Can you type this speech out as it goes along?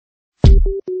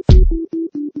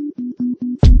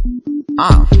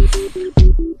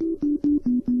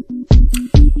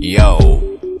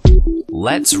Yo,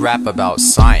 let's rap about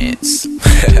science.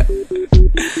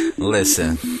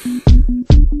 Listen.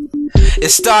 It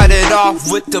started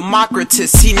off with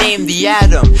Democritus, he named the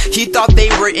atom. He thought they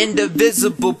were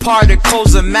indivisible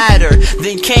particles of matter.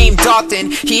 Then came Dalton,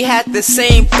 he had the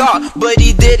same thought, but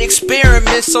he did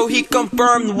experiments so he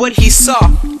confirmed what he saw.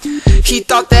 He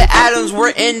thought that atoms were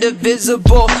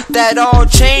indivisible. That all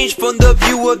changed from the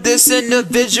view of this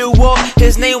individual.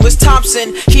 His name was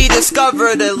Thomson. He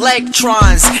discovered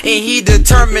electrons, and he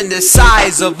determined the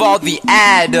size of all the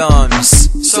atoms.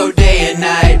 So day and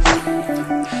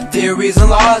night, theories and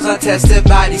laws are tested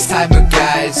by these type of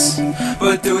guys.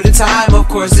 But through the time, of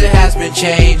course, it has been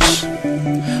changed,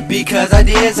 because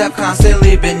ideas have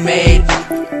constantly been made.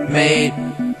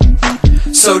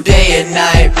 So day and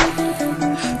night,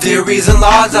 theories and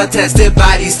laws are tested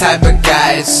by these type of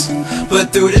guys.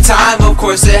 But through the time, of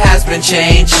course, it has been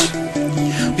changed,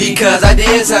 because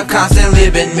ideas have constantly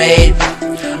been made,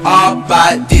 all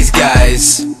by these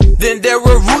guys. Then there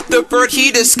were Rutherford,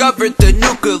 he discovered the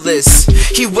nucleus.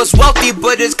 He was wealthy,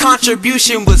 but his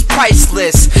contribution was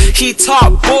priceless. He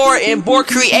taught Bohr, and Bohr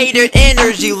created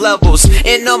energy levels,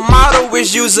 and the model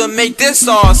was used to make this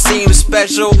all seem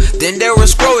special. Then there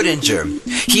was Schrodinger,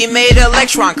 he made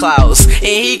electron clouds, and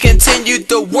he continued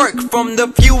the work from the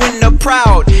few and the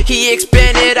proud. He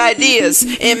expanded ideas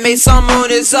and made some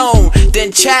on his own.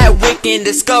 Then Chadwick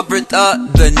discovered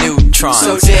the neutrons.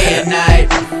 So day and night,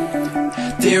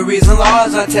 theories and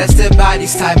laws are tested by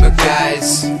these type of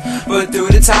guys. But through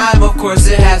the time, of course,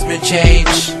 it has been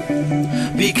changed,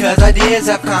 because ideas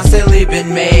have constantly been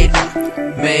made.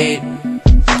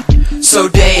 So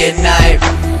day and night,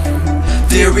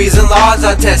 theories and laws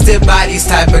are tested by these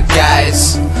type of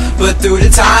guys. But through the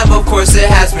time, of course, it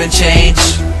has been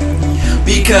changed,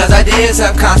 because ideas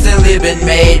have constantly been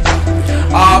made,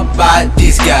 all by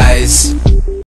these guys.